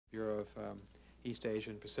of East Asia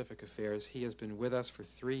and Pacific Affairs. He has been with us for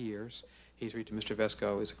 3 years. He's reached Mr.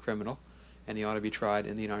 Vesco is a criminal, and he ought to be tried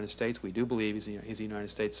in the United States. We do believe he's a United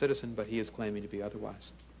States citizen, but he is claiming to be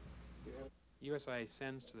otherwise. USIA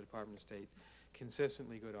sends to the Department of State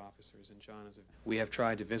consistently good officers, and John is we have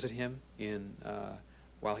tried to visit him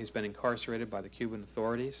while he's been incarcerated by the Cuban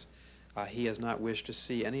authorities. He has not wished to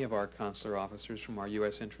see any of our consular officers from our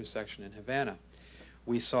U.S. interest section in Havana.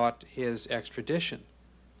 We sought his extradition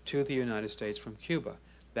to the United States from Cuba.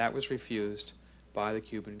 That was refused by the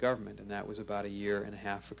Cuban government, and that was about 1.5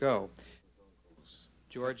 years ago.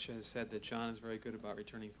 George has said that John is very good about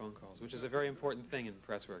returning phone calls, which is a very important thing in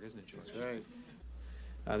press work, isn't it, George? That's right.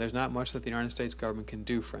 There's not much that the United States government can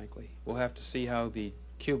do, frankly. We'll have to see how the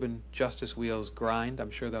Cuban justice wheels grind.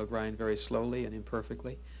 I'm sure they'll grind very slowly and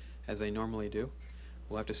imperfectly, as they normally do.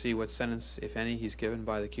 We'll have to see what sentence, if any, he's given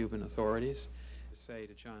by the Cuban authorities. To say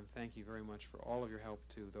to John, thank you very much for all of your help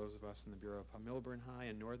to those of us in the Bureau of Milburn High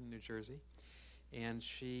in northern New Jersey. And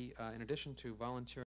she, in addition to volunteering